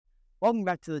Welcome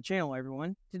back to the channel,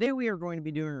 everyone. Today we are going to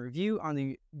be doing a review on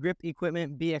the Grip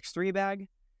Equipment Bx3 bag.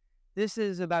 This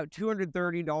is about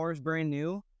 $230 brand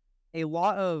new. A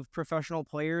lot of professional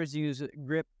players use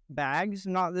Grip bags,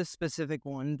 not this specific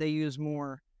one. They use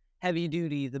more heavy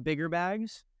duty, the bigger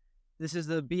bags. This is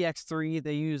the Bx3.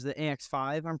 They use the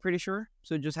AX5, I'm pretty sure.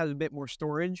 So it just has a bit more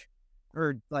storage,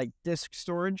 or like disk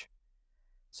storage.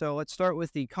 So let's start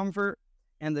with the comfort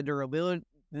and the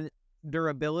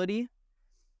durability.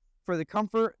 For the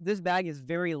comfort, this bag is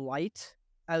very light,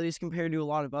 at least compared to a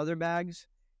lot of other bags.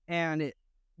 And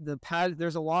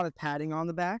there's a lot of padding on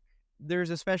the back. There's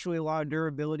especially a lot of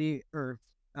durability or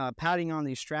padding on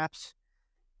these straps.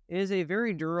 It is a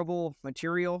very durable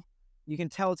material. You can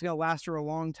tell it's going to last for a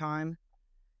long time.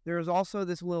 There's also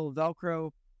this little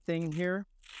Velcro thing here,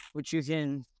 which you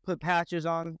can put patches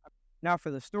on. Now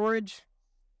for the storage,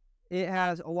 it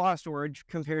has a lot of storage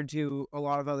compared to a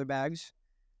lot of other bags.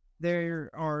 There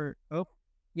are,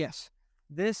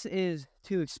 this is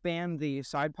to expand the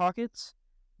side pockets.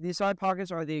 These side pockets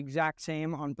are the exact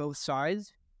same on both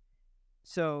sides.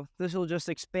 So this will just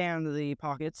expand the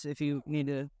pockets if you need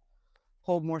to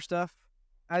hold more stuff.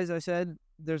 As I said,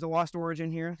 there's a lot of storage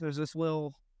in here. There's this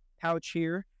little pouch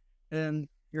here, and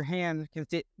your hand can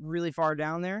fit really far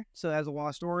down there. So it has a lot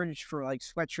of storage for like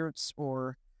sweatshirts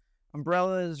or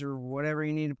umbrellas or whatever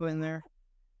you need to put in there.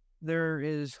 There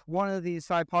is one of these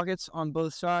side pockets on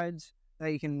both sides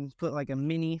that you can put like a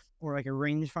mini or like a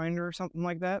rangefinder or something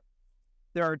like that.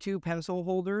 There are two pencil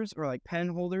holders or like pen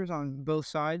holders on both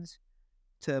sides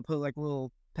to put like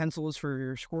little pencils for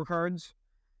your scorecards.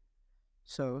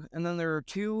 So, and then there are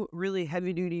two really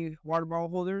heavy duty water bottle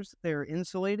holders. They're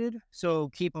insulated, so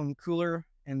keep them cooler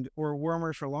or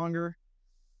warmer for longer.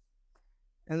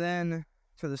 And then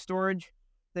for the storage,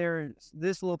 there's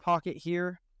this little pocket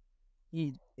here.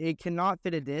 It cannot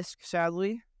fit a disc,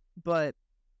 sadly, but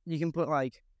you can put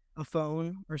like a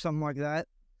phone or something like that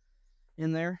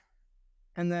in there.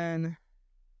 And then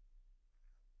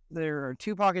there are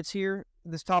two pockets here.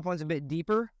 This top one's a bit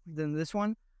deeper than this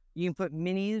one. You can put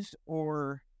minis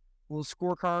or little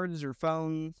scorecards or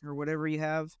phones or whatever you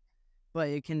have, but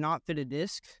it cannot fit a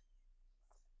disc.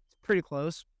 It's pretty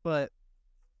close, but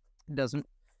it doesn't.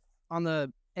 On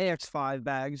the AX5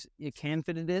 bags, it can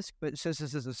fit a disc, but since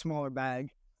this is a smaller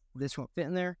bag, this won't fit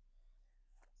in there.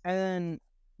 And then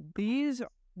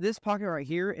this pocket right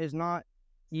here is not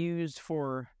used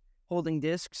for holding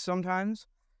discs sometimes,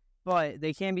 but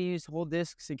they can be used to hold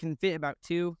discs. It can fit about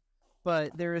two,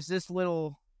 but there is this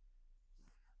little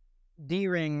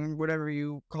D-ring, whatever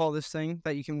you call this thing,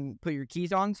 that you can put your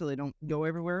keys on so they don't go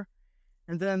everywhere.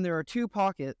 And then there are two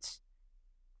pockets,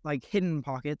 like hidden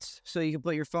pockets, so you can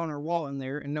put your phone or wallet in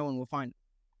there and no one will find it.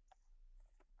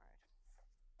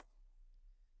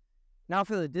 Now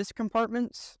for the disc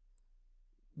compartments,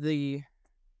 the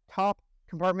top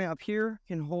compartment up here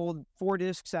can hold 4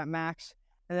 discs at max,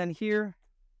 and then here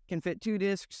can fit 2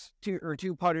 discs,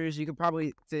 two putters. You could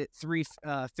probably fit 3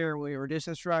 fairway or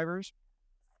distance drivers,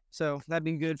 so that'd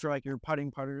be good for like your putting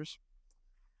putters.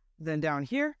 Then down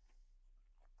here,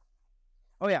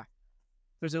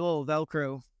 there's a little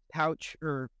Velcro pouch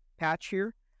or patch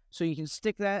here, so you can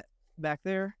stick that back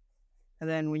there, and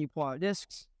then when you pull out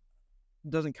discs, it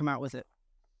doesn't come out with it.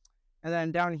 And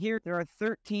then down here, there are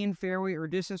 13 fairway or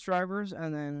distance drivers,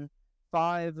 and then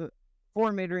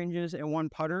 4 mid-ranges and 1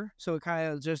 putter. So it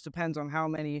kind of just depends on how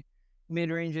many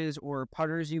mid-ranges or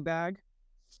putters you bag.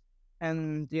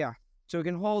 And yeah, so it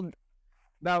can hold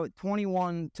about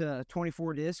 21 to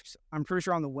 24 discs. I'm pretty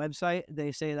sure on the website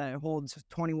they say that it holds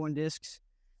 21 discs,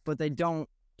 but they don't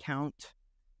count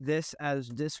this as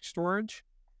disc storage.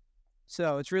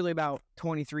 So it's really about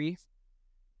 23.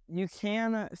 You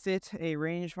can fit a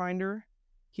rangefinder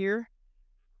here.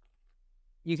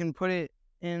 You can put it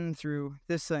in through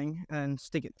this thing and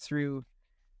stick it through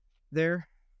there,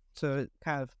 so it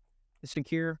kind of is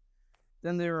secure.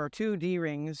 Then there are 2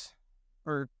 D-rings,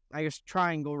 or I guess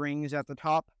triangle rings at the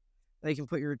top. They can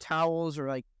put your towels or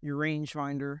like your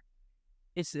rangefinder.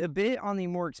 It's a bit on the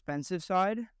more expensive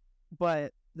side,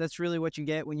 but that's really what you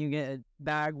get when you get a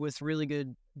bag with really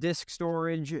good disc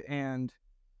storage and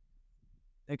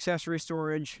accessory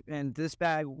storage. And this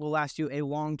bag will last you a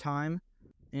long time.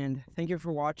 And thank you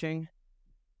for watching.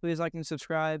 Please like and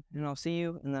subscribe, and I'll see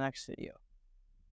you in the next video.